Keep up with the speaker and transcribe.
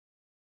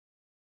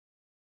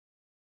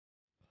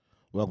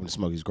Welcome to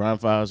Smokey's Grind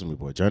Files. I'm your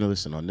boy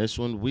Journalist, and on this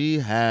one we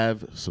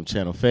have some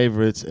channel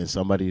favorites and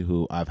somebody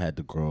who I've had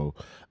to grow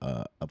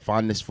a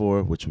fondness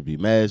for, which would be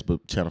Mez,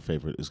 but channel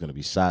favorite is going to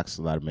be Sox.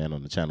 A lot of men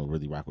on the channel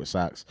really rock with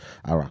Sox.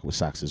 I rock with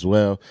Sox as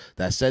well.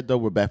 That said, though,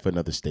 we're back for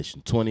another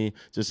Station 20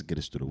 just to get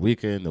us through the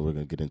weekend. Then we're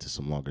going to get into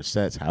some longer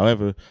sets.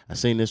 However, I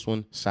seen this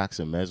one, Sox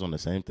and Mez on the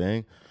same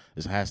thing.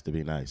 This has to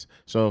be nice.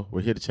 So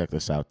we're here to check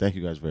this out. Thank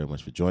you guys very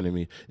much for joining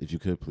me. If you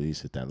could,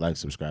 please hit that like,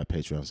 subscribe,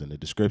 Patreon's in the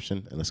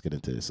description, and let's get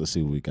into this. Let's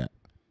see what we got.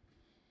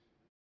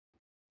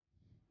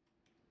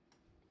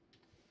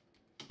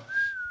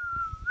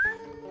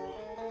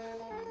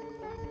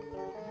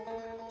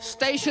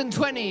 Station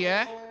 20,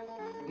 yeah?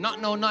 Not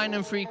no 9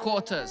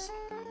 3/4.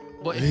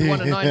 But if you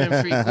want a 9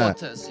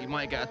 3/4, you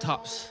might get a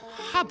tops.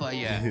 Habba,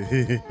 yeah.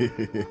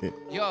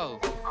 Yo,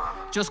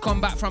 just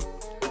come back from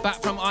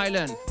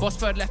Ireland.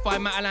 Bosford left by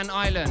Matalan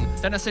Island.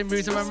 Then I seen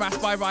Ruser and Ras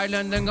by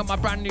Ryland. Then got my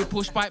brand new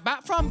push bike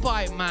back from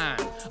Bike Man.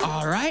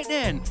 Alright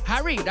then,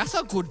 Harry, that's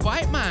a good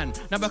bike, man.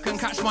 Never can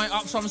catch my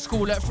ups from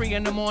school at 3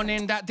 in the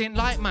morning. That didn't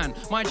like, man.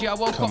 Mind you, I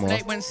woke up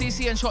late when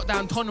CC and shot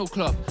down Tunnel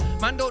Club.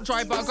 Man don't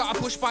drive, but I got a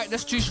push bike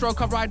that's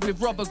 2-stroke. I ride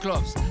with rubber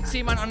gloves.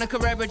 See man on a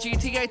Carrera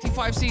GT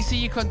 85cc,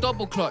 you can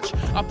double clutch.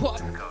 I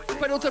put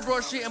pedal to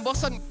Broad Street and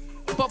bust on.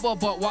 But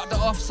walked it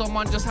off,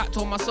 someone just hacked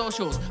all my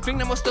socials. Think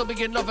they must still be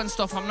in love and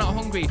stuff, I'm not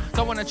hungry.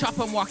 Don't wanna chop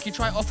and walk, you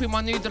try off with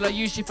my noodle, I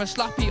use you for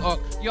slappy up.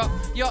 Yup,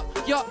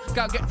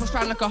 gotta get pushed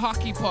round like a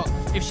hockey puck.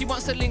 If she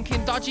wants to link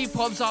in dodgy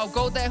pubs, I'll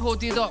go there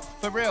hooded up,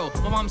 for real.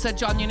 My mum said,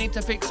 John, you need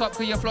to fix up,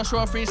 cause your flush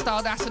raw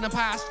freestyle, that's in the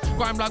past.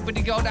 Grind blog with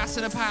the girl, that's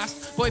in the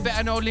past. Boy,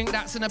 better no link,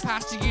 that's in the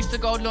past. You used to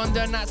go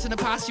London, that's in the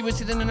past. You were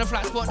sitting in a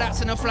flat spot,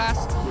 that's in a flash.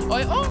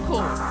 Oi,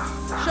 uncle,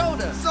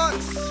 shoulder.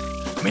 Sucks.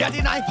 Me at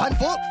the knife and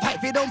fork, fight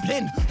for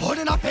dumpling.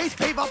 Holding a face,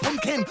 paper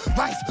pumpkin.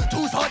 Rice,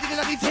 2 sardines in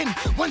a tin.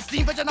 1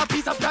 steam veg and a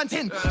piece of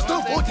plantain.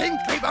 Stone 14,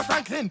 paper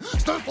Franklin.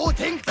 Stone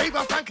 14,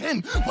 paper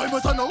Franklin. Boy,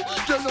 must I know?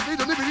 Don't know me,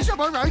 don't finish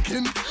my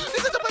ranking. This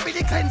is a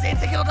really cleansing,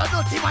 taking on the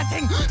dirty man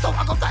thing. So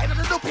I go flying on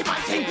the dopey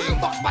man thing.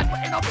 Box man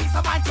putting a piece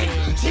of man thing.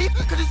 Cheap,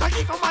 cause it's a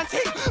keep on man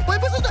thing.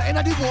 Boy, must I know in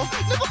the war?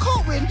 Never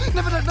can't win,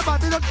 never let the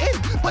Babylon in.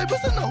 Boy,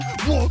 must I know?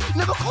 War,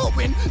 never can't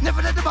win,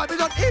 never let the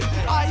Babylon in.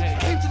 I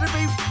came to the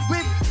rave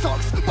with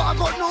socks, but I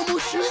got normal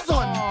shoes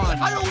on.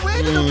 I don't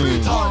wear the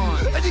boot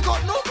on, and you got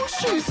normal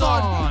shoes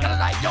on. Gotta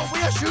like, yo,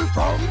 where a shoe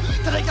from?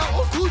 Then I got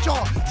Uncle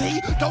John.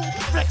 T, don't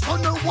flex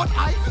on no one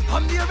eye.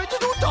 I'm the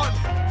original Don.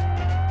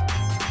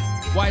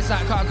 Why is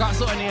that? Cause I got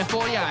something here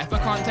for ya. If I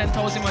can't 10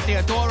 toes in my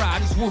Theodora, I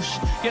just whoosh.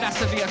 Yeah, that's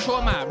severe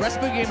trauma.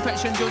 Respiratory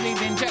infections, you'll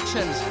need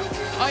injections.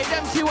 I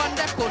them 2 on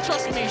deco,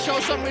 trust me, show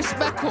some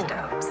respect.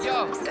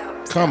 Yo.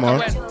 Come on.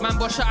 Man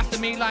bush shot after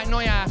me like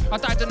Noya. I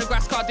died in the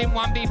grass car, didn't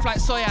want beef like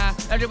soya.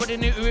 Everybody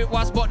knew who it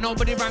was, but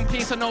nobody rang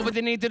police, so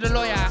nobody needed a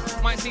lawyer.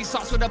 Might see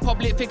Sox with a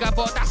public figure,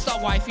 but that's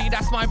not wifey,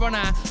 that's my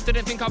runner.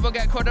 Didn't think I would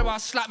get crudder, I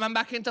slap man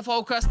back into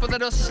focus, but I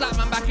just slap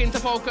man back into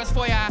focus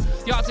for ya.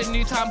 Yards in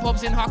Newtown,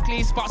 pubs in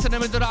Hockley, spots in the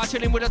middle of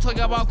chilling with a toy.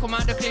 I'll come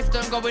out the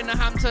Clifton, go in the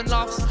Hampton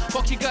Lofts.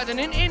 Boxy garden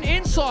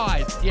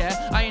inside.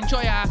 Yeah, I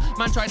enjoy ya.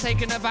 Man try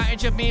taking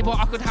advantage of me, but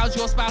I could house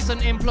your spouse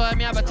and employ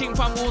me. Have a team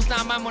from walls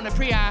now, man, on a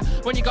pre-air.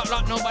 When you got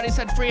locked, nobody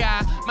said free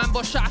air. Man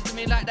bush shot after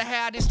me like the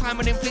hair. This time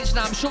I didn't flinch,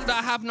 now I'm shook that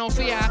I have no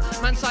fear.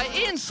 Man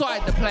say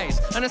inside the place,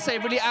 and I say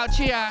really out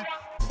here.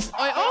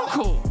 Oi,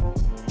 uncle.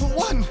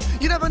 One,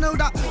 you never know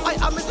that I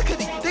am a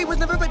kiddie. They was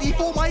never ready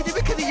for my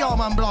kiddie arm,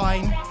 I'm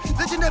blind.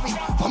 Legendary,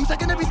 from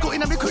secondary school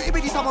in a recruiting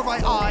bitty samurai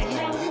eye.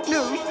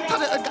 No,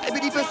 talent guy,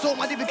 bitty first saw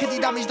my kiddie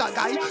damage that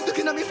guy.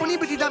 Looking at me funny,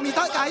 bitty damage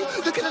that guy.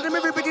 Looking at the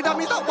mirror, bitty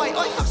damage that way.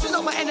 I suction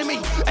not my enemy.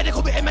 And they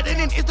call me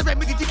melanin is the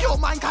remedy to cure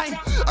mankind.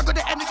 I got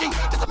the energy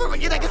to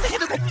separate your legacy.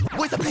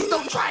 Boys, please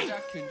don't try.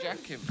 Jack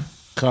him.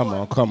 Come on.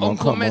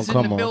 Uncle Mez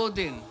in the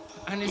building,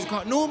 and he's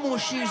got normal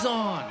shoes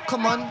on.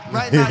 Come on,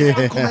 right now, it's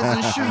Uncle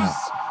Mez's shoes.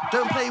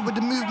 Don't play with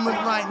the movement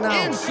right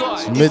now.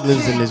 Inside. It's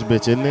Midlands in this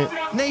bitch, isn't it?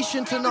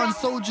 Nation to none,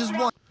 soldiers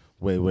one.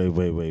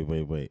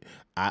 Wait.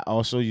 I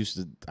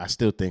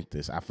still think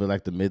this. I feel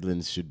like the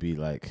Midlands should be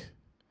like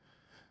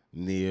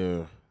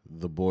near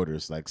the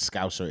borders, like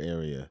Scouser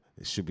area.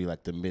 It should be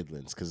like the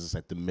Midlands because it's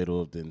like the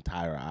middle of the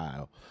entire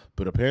aisle.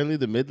 But apparently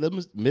the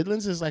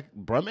Midlands is like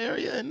Brum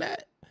area in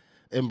that.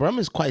 And Brum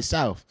is quite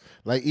south.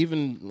 Like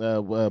even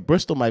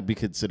Bristol might be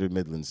considered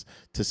Midlands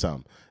to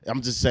some.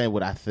 I'm just saying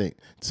what I think.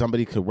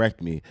 Somebody correct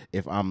me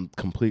if I'm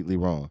completely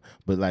wrong.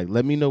 But like,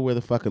 let me know where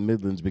the fucking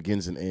Midlands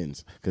begins and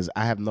ends, because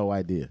I have no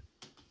idea.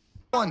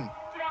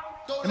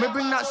 Let me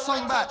bring that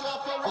song back.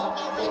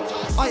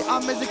 I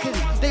am as a kiddie.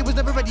 They was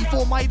never ready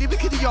for my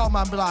kiddie arm,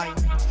 I'm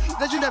blind.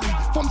 Legendary,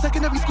 from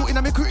secondary school in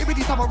a recruiting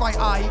bitty samurai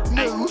eye.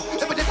 No,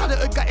 but the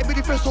talent guy,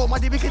 bitty first saw my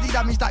kiddie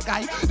damage that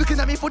guy. Looking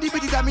at me funny,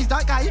 bitty damage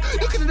that guy.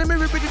 Looking in the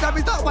mirror, bitty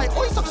damage that way.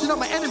 Oi, suction not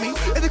my enemy.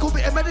 And they call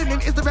me a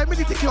melanin is the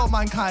remedy to cure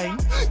mankind.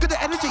 Got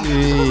the energy,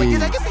 so your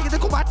legacy, they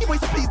call my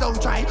boys, so please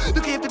don't try.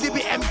 Look if the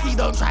DB MC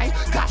don't try.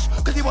 Clash,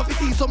 cause you want to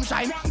see some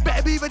shine.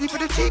 Better be ready for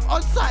the cheap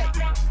on site.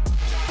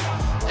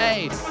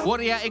 Hey,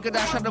 warrior, Igga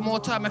dash had more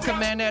time, I can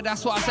man there,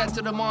 that's what I said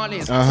to the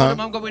Marlies. Told them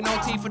I'm going no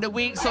tea for the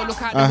week, so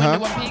look out the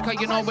window and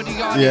peek, you know where the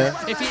yard is.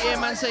 If you hear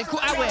man say,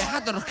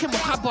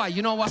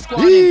 you know what's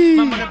going on.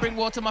 Man wanna bring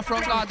water to my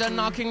front garden,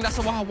 knocking, that's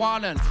a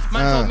wahawalin.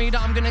 Man told me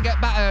that I'm gonna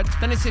get battered,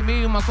 then it's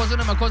me and my cousin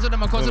and my cousin and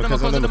my cousin and my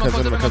cousin and my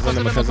cousin and my cousin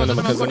and my cousin and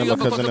my cousin and my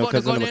cousin and my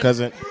cousin and my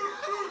cousin.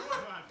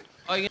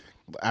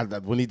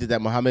 When he did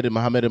that Muhammad,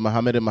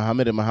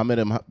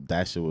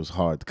 that shit was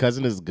hard. The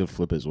cousin is a good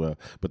flip as well,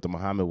 but the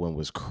Muhammad one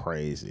was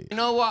crazy. You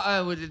know what?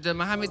 The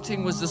Muhammad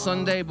thing was the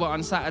Sunday, but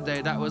on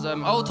Saturday that was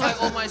hold tight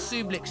all my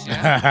sublix,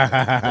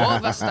 yeah.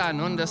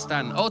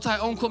 Understand. Hold tight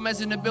Uncle Mez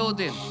in the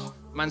building.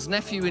 Man's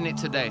nephew in it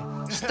today.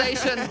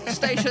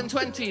 Station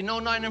 20, no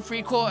 9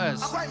 3/4.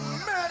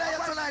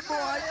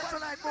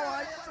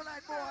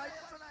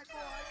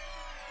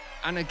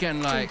 And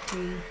again, like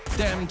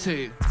them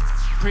two.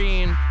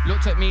 Preen,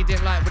 looked at me,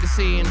 didn't like what the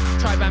scene.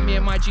 Try ban me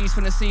and my G's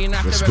from the scene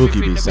after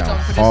everything that we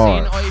done for the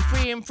scene. Oi,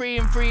 free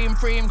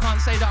him. Can't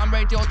say that I'm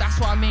radio, that's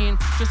what I mean.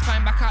 Just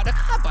climb back out the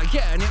cover,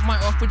 yeah, and it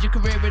might off with your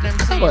career with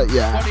MC.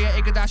 Yeah. Warrior,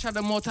 Igga dash had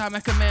more time, I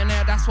can man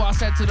there, that's what I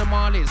said to the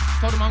Marlies.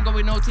 Told them I'm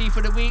going no tea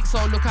for the week,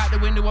 so look out the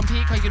window and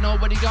peek, you know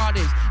where the yard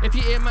is. If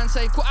you hear man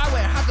say,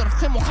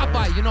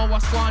 you know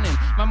what's going on.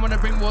 Man wanna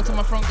bring water to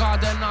my front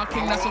garden, nah,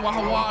 king, that's what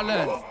I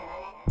learn.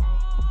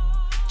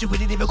 You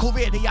really never call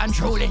really and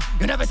truly.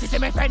 You never see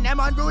my friend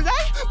them unruly.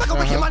 But go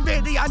with him and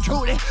really and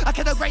truly. I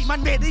can a great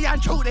man really and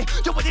truly.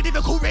 You really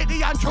never call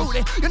really and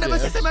truly. You never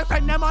see my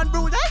friend them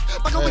unruly.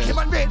 But go with him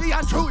and really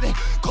and truly.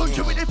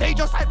 Country with the face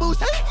just like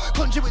Boosie.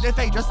 Country with the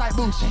face just like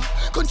Boosie.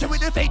 Country with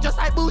the face just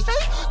like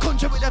Boosie.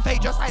 Country with the face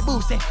just like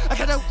Boosie. I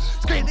can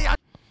scream the.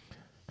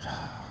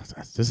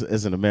 Just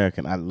as an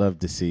American, I love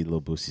to see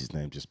Lil Boosie's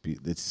name just be.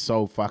 It's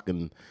so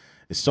fucking.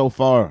 It's so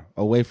far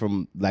away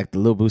from like the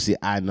Lil Boosie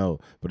I know,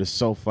 but it's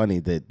so funny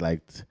that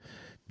like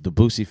the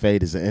Boosie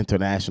fade is an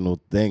international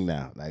thing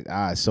now. Like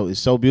it's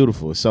so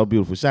beautiful. It's so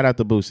beautiful. Shout out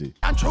to Boosie.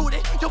 And truly,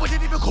 you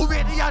wouldn't even call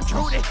really and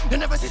truly. You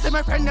never see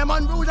my friend them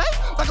unruly.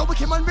 But go with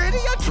him and really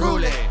and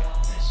truly.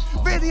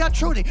 Really and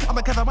truly. I'm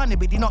a clever man,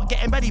 but he's not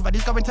getting ready, but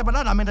he's going to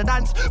Milan. I'm in the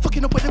dance,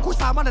 fucking up with the cool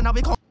sound man, and now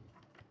we come.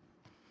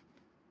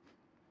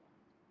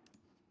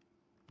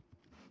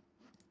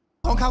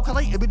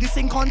 Calculated with this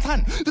thing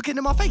content. Looking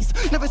in my face,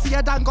 never see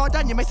a damn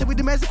goddamn. You messing with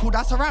the musical,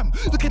 that's a ram.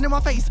 Looking in my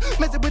face,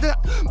 messing with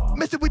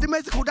the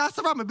musical, that's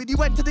a ram. But he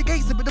went to the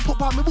gates and with the put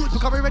on my boots,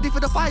 becoming ready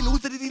for the finals.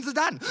 Did it in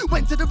Sudan?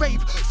 Went to the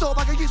rave, saw a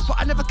bag of youths, but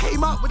I never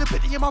came out with a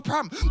pity in my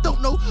pram. Don't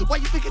know why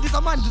you thinking he's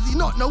a man, does he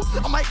not know?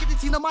 I might get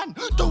it in a man.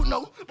 Don't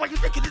know why you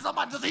thinking he's a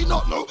man, does he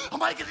not know? I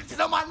might get it in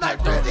a man.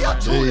 Like really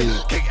and truly.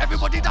 Kick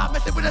everybody down,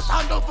 messing with the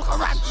sound, don't fuck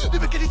around.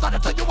 Never get it on to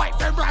tell your white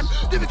friend ran.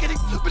 Never get it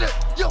with it.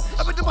 Yo,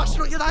 I'm in the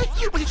mashing on your life.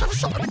 When you try to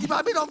shot and the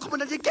Bible don't come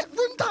and you get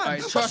run down.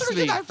 Right, trust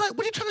me. Like,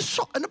 when you trying to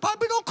shot and the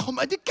Bible don't come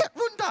and you get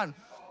run down.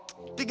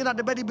 Digging out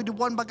the belly with the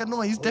one bag of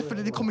noise,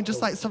 definitely coming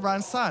just like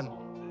Saran San.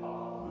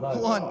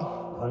 One.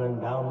 Running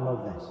down my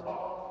vest.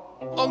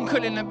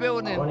 Uncle in the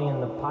building. Running in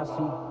the posse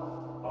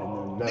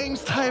and the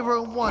Name's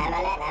Tyrone 1.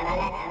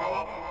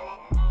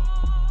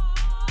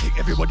 Kick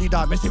everybody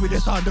down, messing with the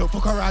sound, don't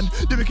fuck around.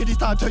 The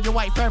wickedest time, turn your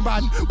white friend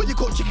brand. When you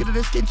cook chicken and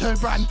the skin turn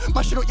brand.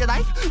 Mashing up your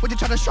knife, when you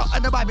try to shot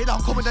and the Bible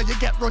don't come and then you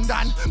get run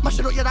down.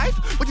 Mashing up your knife,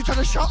 when you try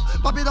to shot,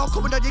 Bible don't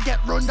come and then you get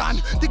run down.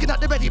 Digging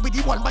out the belly with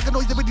the one bag of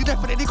noise, with you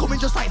definitely coming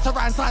just like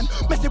Saran San.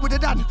 Messing with the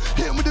Dan,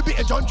 hit him with a bit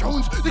of John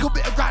Jones, little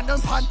bit of grand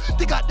and pan.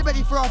 Dig out the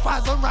belly for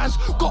 1,000 rands,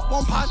 got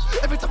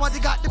 £1. Every time I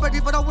dig out the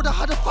belly, but I would have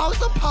had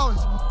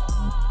 £1,000.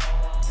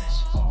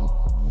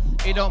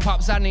 He don't pop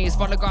Zannies,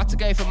 but I got to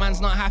go if a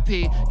man's not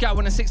happy. Get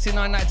one a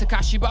 69 night to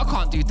cash you, but I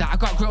can't do that. I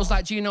got girls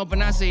like Gino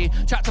Benazzi.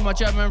 Chat to my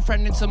German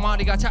friend in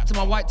Somali, I chat to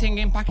my white ting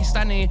in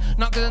Pakistani.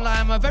 Not gonna lie,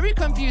 I'm a very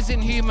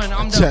confusing human.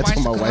 I'm the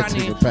bicycle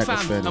granny.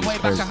 Fam, I'm way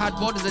back, I had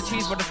borders of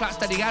cheese, but the flat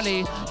steady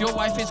alley. Your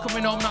wife is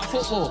coming home, not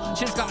football.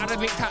 She's got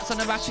Arabic tats on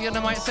the battery, and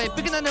I might say,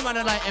 bigger than the man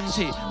I like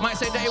MT. Might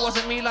say that it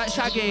wasn't me like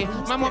Shaggy.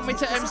 Man want me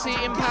to MC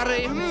in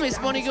Paris. It's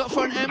money up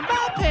front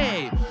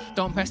Mbappe.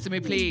 Don't pester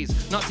me,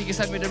 please. Not till you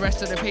send me the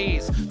rest of the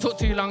peas. Took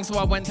too long, so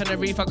I went to the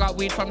reef. I got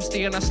weed from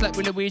Steve and I slept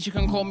with Louise. You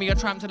can call me a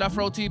tramp till I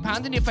throw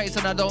 £2 in your face,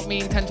 and I don't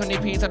mean 10,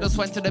 20p's. I just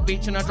went to the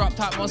beach and I dropped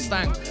out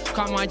Mustang.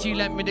 Can't my G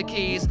lent me the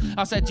keys.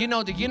 I said, you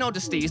know the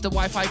steez. The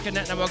Wi-Fi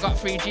connect, now I got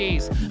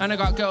 3Gs. And I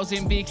got girls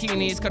in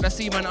bikinis, cause I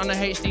see man on the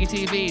HD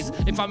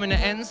TVs. If I'm in the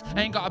ends,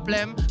 I ain't got a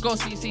blem. Go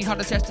see how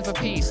the chest for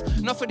peace.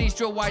 Enough of these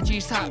drill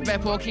YGs tap bare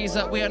poor keys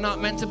that we are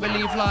not meant to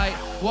believe. Like,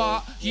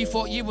 what? You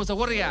thought you was a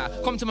warrior.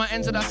 Come to my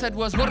ends and I said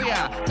was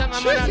warrior. Tell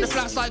my man out the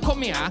flats like,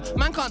 come here.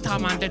 Man can't tell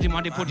man dead in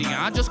my pudding,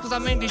 yeah. Just cause I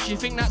made this, you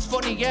think that's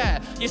funny,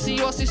 yeah. You see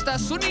your sister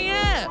Sunny,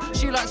 yeah.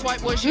 She likes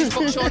white boys, she's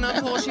fuck Sean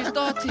and Paul, she's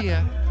dirty,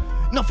 yeah.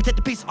 Nothing take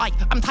the piece,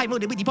 I'm Tyrone,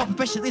 the really proper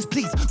specialist,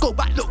 please. Go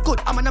back, look good,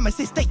 I'm a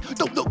nemesis state.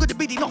 Don't look good, the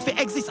really nothing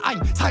exists,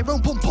 I'm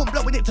Tyrone, pum pum,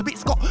 blowing it to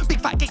bits. Got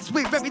big fat gates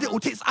with very little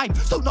tits, I'm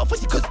so not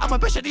fussy cause I'm a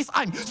specialist,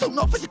 I'm so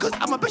not fussy cause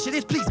I'm a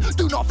specialist, please.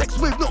 Do not flex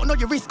with nothing on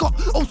your wrist, got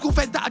old school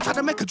feds that are trying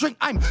to make make a drink.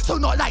 I'm so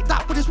not like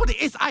that, but it's what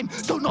it is. I'm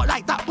so not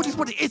like that, but it's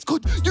what it is.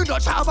 Could you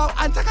not chat about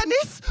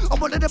antagonists? I'm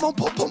one of them on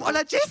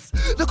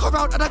pom-pomologists. Look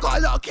around and I got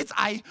a lot of kids.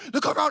 I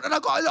look around and I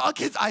got a lot of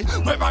kids. I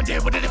went round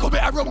here with a little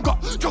bit of rum.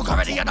 Got drunk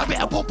already and a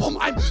bit of pom-pom.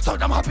 I'm so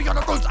damn happy on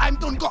the roads. I'm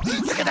done. Got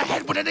sick of the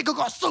head when a nigga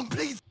got stung,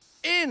 please.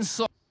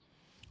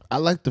 I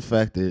like the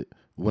fact that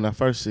when I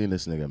first seen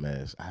this nigga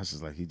Mez, I was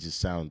just like, he just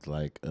sounds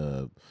like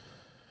a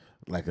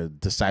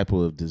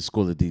disciple of the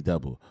school of D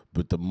Double.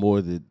 But the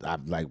more that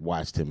I've like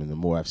watched him and the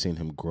more I've seen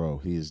him grow,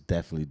 he has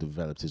definitely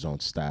developed his own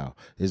style.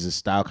 Is his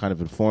style kind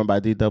of informed by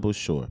D Double?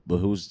 Sure. But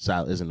whose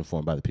style isn't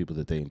informed by the people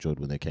that they enjoyed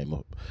when they came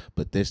up?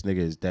 But this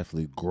nigga has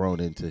definitely grown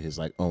into his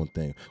like own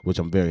thing, which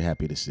I'm very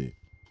happy to see.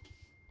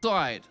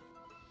 Side.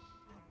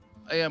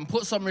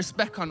 Put some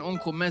respect on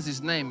Uncle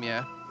Mez's name,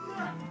 yeah?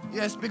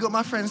 Yes, big up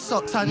my friend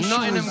Sox and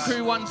Nottingham shoes.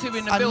 Crew 1-2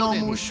 in the and building.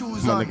 normal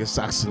shoes My on. nigga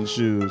socks and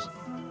shoes.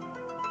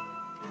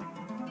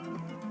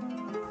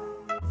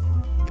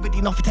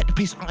 Enough to take the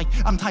piece.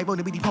 I'm Tyrone,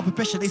 the really proper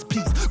specialist.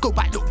 Please go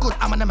back, look good.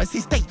 I'm a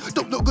nemesis. They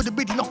don't look good, the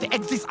really enough to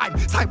exist. I'm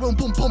Tyrone,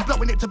 boom, boom,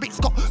 blowing it to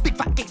bits. Got big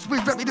fat gates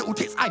with very little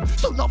tits. I'm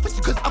so not fishy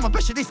because I'm a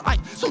specialist.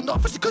 I'm so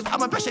not fishy because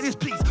I'm a specialist.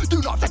 Please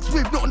do not flex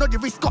with nothing on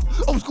your wrist. Got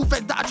old school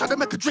friends that are trying to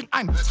make a drink.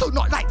 I'm so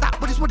not like that,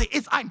 but it's what it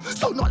is. I'm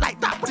so not like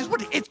that, but it's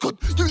what it is. Could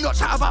you not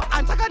chat about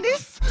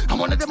antagonists? I'm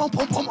one of them on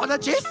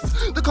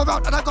pom-pomologists. Look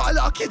around and I got a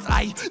lot of kids.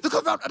 I look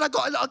around and I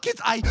got a lot of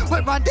kids. I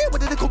went round there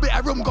with a little bit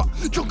of rum. Got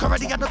drunk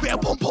already and a bit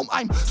of pom-pom.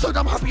 I'm so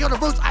damn happy on the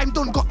roads. I'm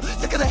done. Got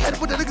sick of the head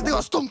with a nigga they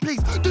got stung.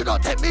 Please do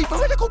not take me for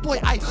a little boy.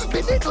 I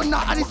been there done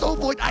that and it's all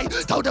void. I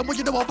tell them what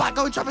you know about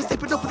going Travis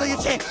stepping up on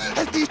your chair.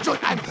 As these joint,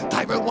 I'm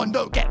Tyrone one,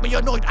 don't get me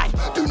annoyed. I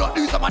do not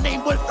lose on my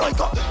name, but I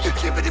got you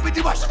keep it with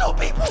the rational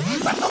people.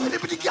 That's not with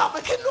the girl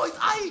making noise.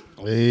 I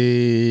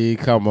Hey,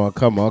 come on.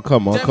 That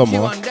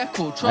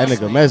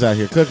nigga Mez out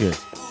here cooking.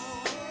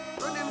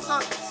 run them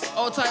sons.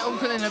 Old tight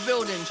uncle in the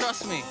building,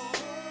 trust me.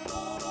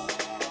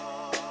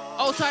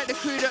 Old tight the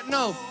crew that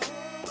know.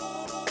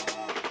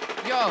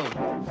 Yo,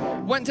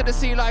 went to the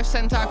Sea Life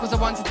Centre because I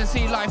wanted to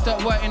see life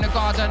that worked in the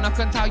garden. I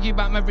can tell you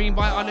about marine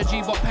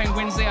biology, but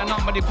penguins, they are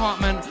not my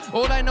department.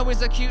 All I know is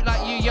they're cute like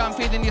you, yeah, I'm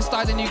feeding your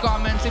style and new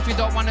garments. If you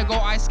don't want to go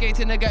ice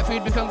skating to get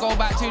food, we can go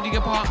back to the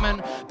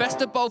apartment.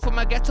 Best of both, I'm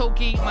a ghetto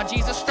geek, my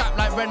G's are strapped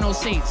like Renault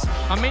seats.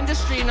 I'm in the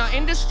street, not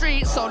in the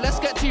street, so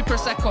let's get 2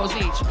 Prosecco's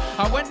each.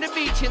 I went to the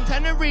beach in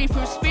Tenerife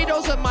with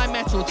Speedos and my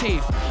metal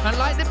teeth. And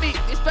like the beat,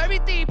 it's very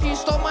deep, you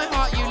stole my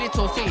heart, you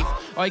little thief.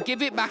 I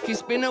give it back,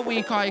 it's been a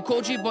week, I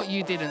called you but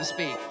you didn't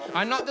speak.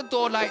 I knocked the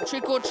door like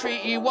trick or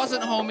treat, you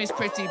wasn't home, it's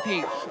pretty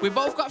Pete. We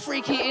both got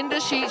freaky in the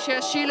sheets,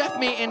 yes, she left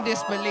me in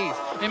disbelief.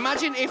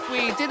 Imagine if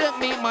we didn't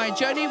meet, my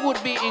journey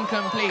would be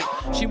incomplete.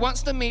 She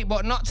wants to meet,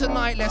 but not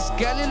tonight, let's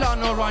get it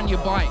on or on your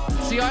bike.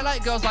 See, I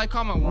like girls like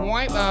I'm a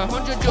wipe,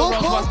 100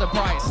 euros was the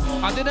price.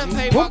 I didn't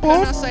pay, what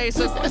can I say,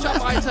 so watch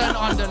up, I turn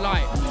on the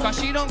light.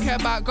 Cause she don't care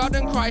about God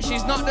and Christ,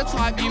 she's not the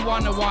type you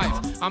want a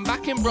wife. I'm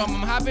back in Brum,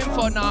 I'm having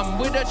fun, I'm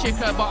with a chick,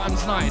 her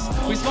bottom's nice.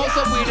 We smoked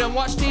some weed and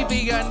watched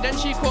TV and then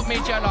she cooked me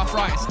jollof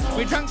rice.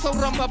 We drank some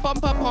rum,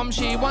 pum,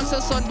 she wants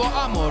a son, but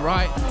I'm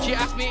alright. She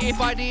asked me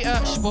if I'd eat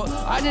but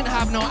I didn't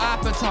have no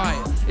appetite.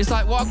 It's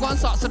like, what one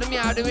socks of the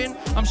meow doing?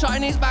 I'm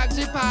shotting these bags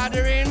with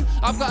powder in.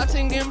 I've got a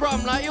ting in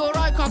Brum, like, you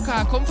alright,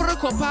 cocker? Come for a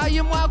cup, how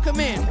you welcome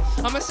in?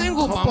 I'm a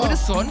single man with a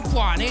son,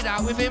 quan it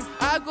out with him.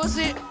 How goes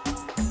it?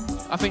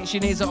 I think she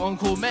needs her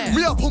Uncle Mez.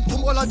 We are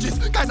pom-pomologist,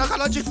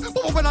 gynecologist,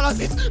 pom-pom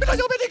analysis. And I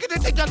know many can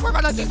take that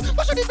paralysis.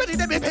 But should they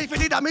let me pay for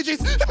the damages?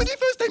 Let me the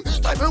first thing.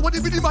 Time for what they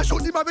really my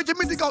short, the marriage, and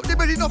the gout, they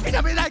really nothing.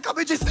 I mean, like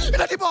cabbages. And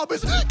the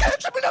barbers. Can't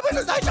trip me up in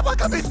the night of my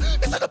cabbages.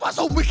 It's not about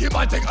so wicked,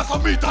 man. Take us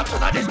on me, talk to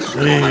that.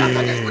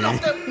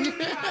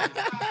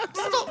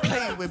 Stop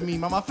playing with me,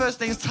 man. My first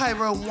name's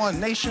Tyrone 1,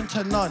 nation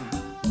to none.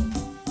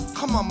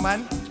 Come on,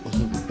 man.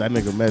 That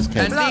nigga Mez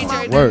can't And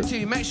DJ work.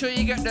 too. Make sure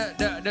you get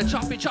the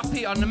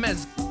choppy on the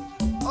Mez.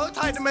 All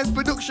tight the Mez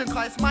production,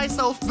 cause it's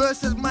myself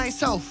versus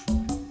myself.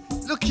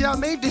 Look here, I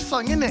made this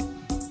song, innit?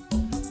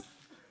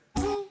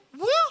 Woo,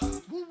 woo,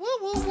 woo,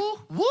 woo, woo,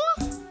 woo.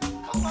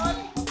 Come on.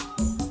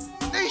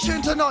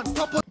 Nation to none,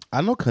 proper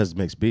I know Cuz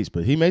makes beats,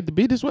 but he made the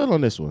beat as well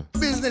on this one.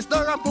 business,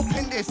 no ramp up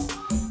in this.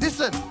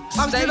 Listen,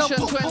 I'm still a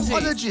Station 20.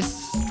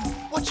 pom-pomologist.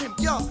 Watch him,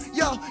 yo,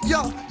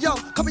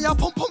 come here,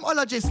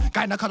 pom-pomologist,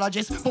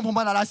 gynecologist, pom-pom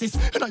analysis,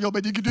 and I your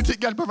body give you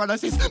take girl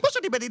paralysis. But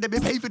should the belly, they be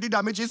pay for the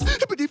damages.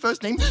 It be the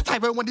first name,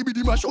 Tyrone, when the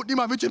biddy my short, the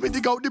marriage, and the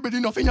gout, the biddy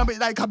nothing, I make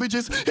like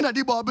cabbages. And I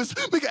the barbers,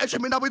 make it a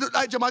trim, and I we look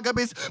like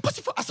Jamagabis.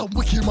 Pussy for us, some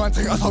wicked man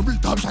thing, as a real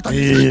time shot at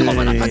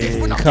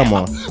this. Come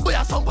on. But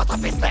I some but I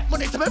face back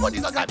money to my money,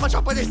 not like much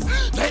up on this.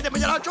 Play them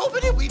in your drove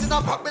with the weed, and I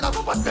pop me up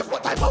a split,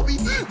 what type of weed?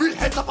 Real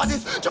heads up on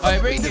this. Jump on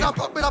the weed, and I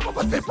pop me up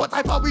a split, what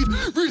type of weed?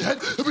 Real head,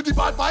 with the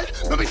bad vibe.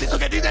 Let me see so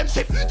get in them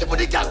ship. To put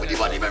the gang with the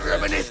money, when we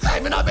reminisce.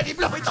 Climbing up and the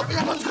bluff it up,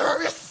 I'm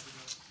terrorist.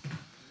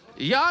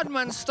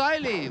 Yardman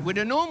Styly with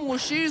the normal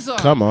shoes on.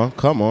 Come on.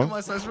 Come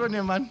on, so it's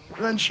running, man.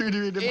 Run through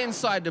the rhythm.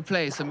 Inside the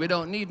place, and we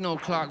don't need no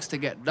clocks to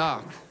get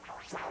dark.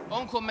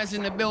 Uncle Mez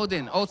in the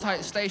building, old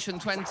tight station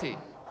 20.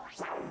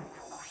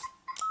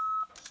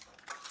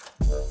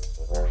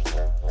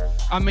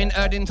 I'm in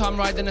Erdington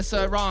riding a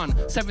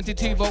Suran.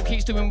 72 volt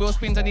keeps doing wheel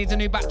spins. I need a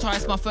new back tire,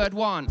 it's my third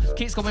one.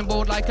 Keeps going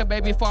bored like a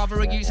baby father,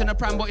 a using a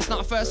pram, but it's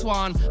not a first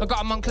one. I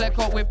got a Moncler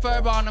coat with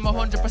fur on. I'm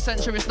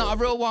 100% sure it's not a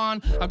real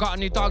one. I got a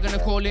new dog and I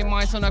call him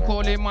my son. I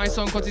call him my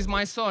son cause he's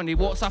my son. He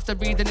walks after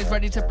breathing, he's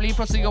ready to bleed,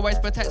 plus he always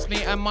protects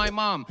me and my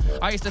mum.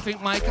 I used to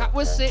think my cat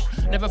was sick,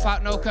 never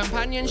felt no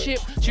companionship.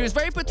 She was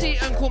very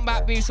petite and couldn't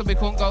back me, so we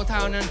couldn't go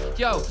town. And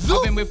yo,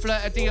 I've been with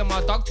Flirta D and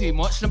my dog too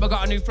much. Never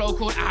got a new flow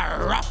called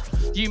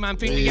Arruff. You man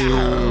think that you're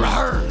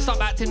Arruff.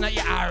 Stop acting like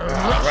you're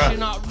Arruff. You're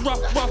not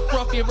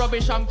rough, you're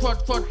rubbish. I'm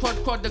crud,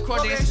 the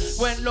crud is.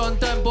 Went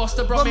London, bust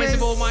the promise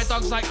with all my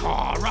dogs like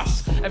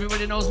chorus.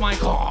 Everybody knows my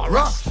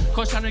chorus,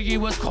 cause Channel U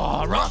was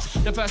chorus.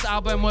 The first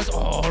album was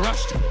all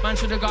rushed. Man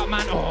should have got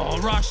man all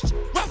rushed.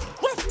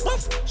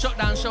 Shut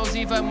down shows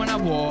even when I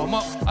warm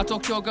up. I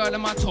took your girl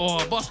in my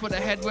tour bus, but the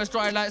head was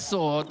dry like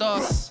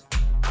sawdust.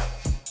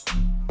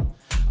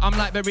 I'm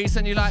like Barisa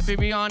and you like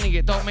biryani.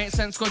 It don't make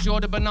sense cause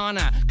you're the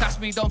banana. Cast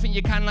me, don't think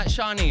you can like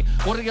Shani.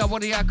 What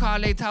do ya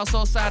call it? How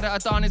so sad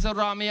that Adani's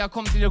around me. I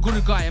come to the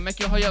good guy and make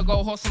your hoya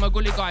go horse. I'm a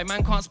gully guy.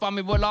 Man can't spam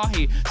me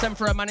wallahi. Send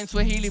for a man in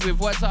Swahili with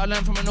words that I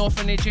learned from an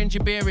orphanage in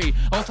Jibiri.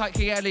 Old tight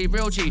Kieli,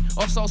 real G.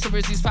 Off Salsa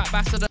is his fat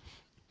bastard.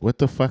 What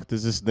the fuck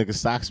does this nigga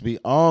Sox be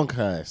on,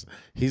 cuz?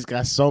 He's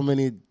got so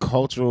many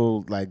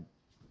cultural, like,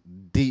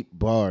 deep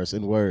bars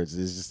and words.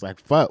 It's just like,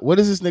 fuck. What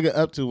is this nigga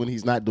up to when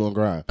he's not doing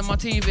grind? On my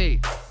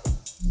TV.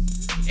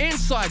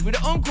 Inside with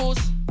the uncles.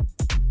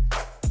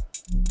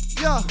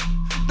 Yeah,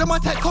 them I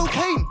take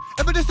cocaine.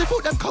 Evidence they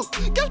thought them coke.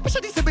 Girls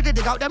especially said me they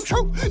dig out them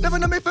throat. Never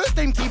know my first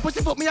name team.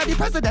 Pussy put me at the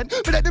president.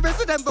 But let the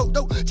resident vote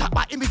though. Chat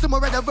back in me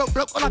somewhere in the road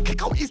block. Or I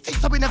kick out his teeth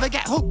so we never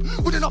get hooked.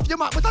 Wouldn't off your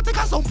mark. Was I take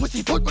us some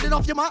pussy foot? Wouldn't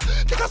off your mark.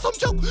 Take us some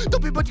joke.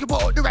 Don't be but you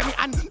put up the Remy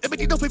and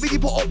everybody don't be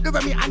put up the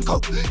Remy and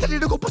coke. Tell you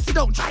to go pussy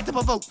don't try to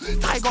provoke.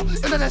 Tiger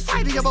in the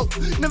side of your boat.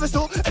 Never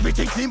saw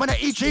everything seem on a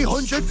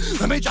E300.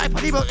 When me drive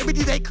on the boat every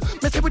day.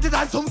 Messing with the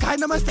dance some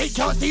kind of mistake.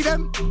 Can't see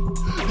them.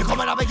 You come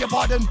and I beg your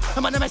pardon.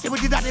 I'm on the messing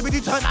with the dance every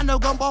turn. I know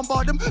gun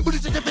bombard them. But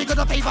it's in the figure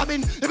of favor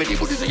bin. Everything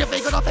put this in your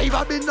figure of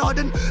favor bin.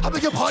 Norden. I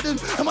beg your pardon.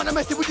 I'm on the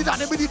messing with the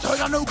dance every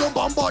turn. I know gun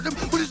bombard them.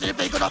 Put this in your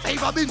figure of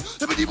favor bin.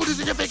 Everything put this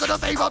in your figure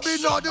of favor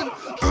bin. Norden.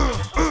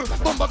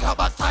 Bomber car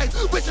backside.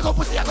 Wait to go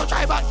pussy I go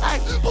try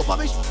backside. Pop on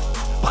me.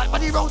 Back by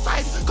the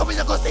roadside, come in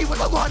and go see what's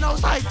going on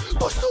outside.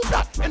 Push too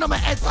flat, and on my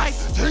head side.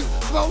 Drink,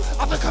 smoke,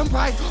 African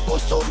pride.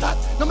 Push too flat,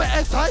 on my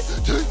head side.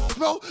 Drink,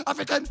 smoke,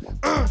 African.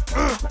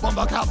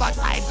 Bomber cloud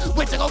backside.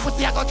 Wait to go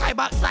pussy, I go try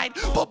backside.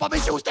 Pop on my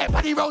shoes, step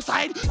by the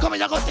roadside. Come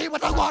in and go see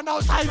what's going on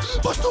outside.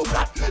 Push too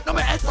flat, on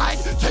my head side.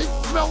 Drink,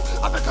 smoke,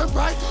 African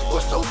pride.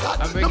 Push too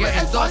flat, on my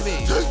head side.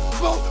 Drink,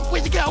 smoke,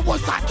 when you get on one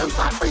side, two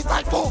side, three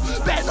side, four.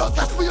 Better not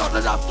touch me on the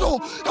left floor.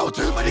 No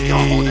too many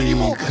can't hold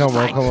anymore. Come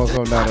on.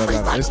 No.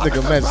 This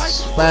nigga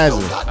Mez.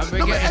 Spazzing.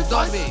 I'm getting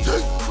zombie.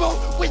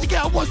 When you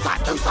get on one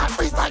side, two side,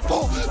 three side,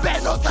 four.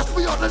 Better not touch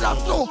me on the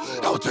dance floor.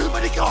 No too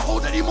many can't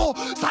hold anymore.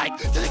 Side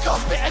till it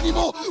can't spit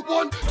anymore.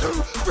 1, 2,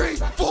 3,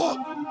 4.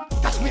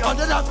 Touch me on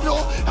the dance floor.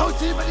 No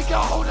too many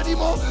can't hold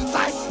anymore.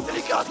 Side till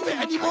it can't spit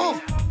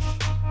anymore.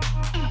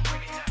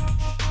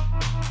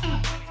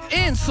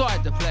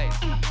 Inside the place.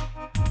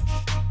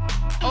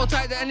 Oh,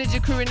 tight the energy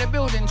crew in the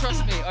building,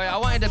 trust me. Oh, yeah, I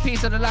wanted a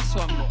piece of the last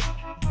one, but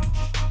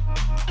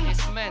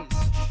it's immense.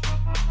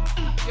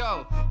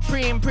 Yo,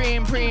 preen.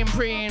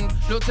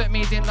 Looked at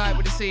me, didn't like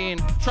with the scene.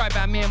 Tried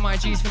back me and my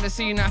G's from the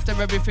scene after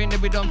everything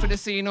that we done for the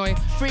scene. Oi,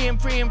 free.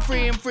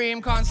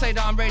 Can't say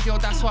that I'm radio,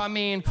 that's what I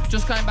mean.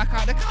 Just came back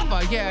out the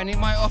cover, yeah, and it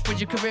might off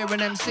with your career in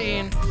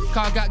MCing.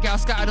 Car got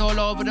girls scattered all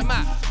over the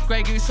map.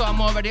 Grey Goose, so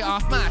I'm already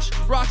off mash.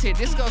 Rotted,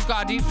 this girl's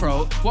got a deep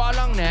throat. What a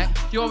long neck,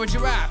 you're a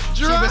giraffe.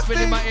 She whispered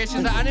in my ear, she's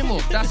an animal.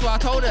 That's what I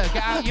told her,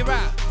 get out your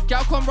rap.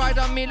 Girl come ride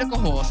on me like a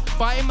horse,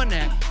 bite in my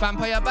neck,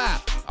 vampire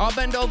back. I'll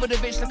bend over the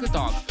bitch like a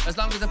dog. As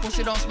long as the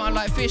pussy don't smell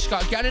like fish.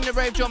 Got a gal in the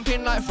rave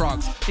jumping like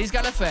frogs. These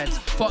gal are feds,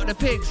 fuck the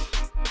pigs.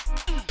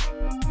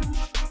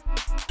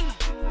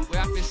 We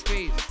have to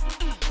speed.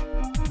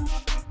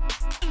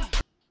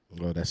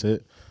 Oh, that's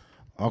it?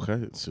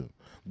 Okay. So,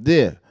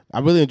 yeah, I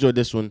really enjoyed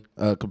this one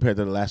compared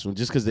to the last one.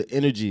 Just because the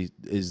energy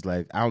is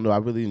like, I don't know, I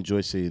really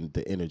enjoy seeing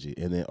the energy.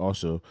 And then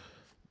also,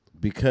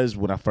 because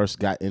when I first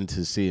got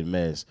into seeing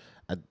Mez,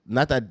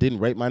 not that I didn't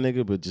rate my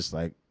nigga, but just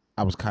like,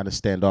 I was kind of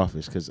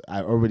standoffish because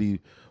I already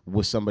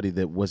was somebody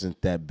that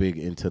wasn't that big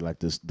into like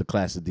the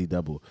class of D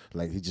double.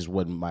 Like he just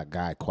wasn't my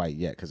guy quite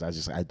yet because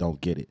I don't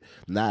get it.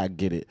 Now I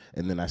get it,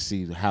 and then I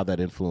see how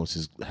that influence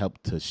has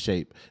helped to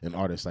shape an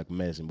artist like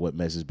Mez and what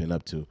Mez has been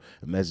up to.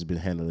 And Mez has been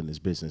handling his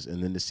business,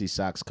 and then to see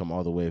Sox come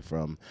all the way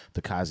from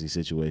the Kazi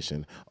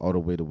situation all the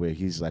way to where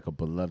he's like a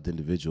beloved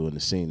individual in the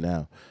scene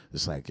now.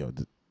 It's like, yo,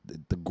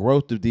 the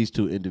growth of these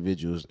two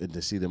individuals and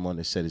to see them on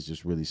this set is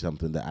just really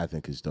something that I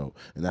think is dope.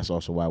 And that's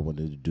also why I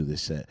wanted to do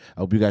this set.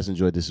 I hope you guys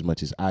enjoyed this as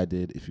much as I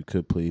did. If you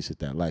could, please hit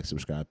that like,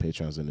 subscribe,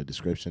 Patreon's in the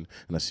description.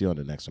 And I'll see you on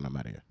the next one. I'm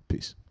out of here.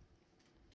 Peace.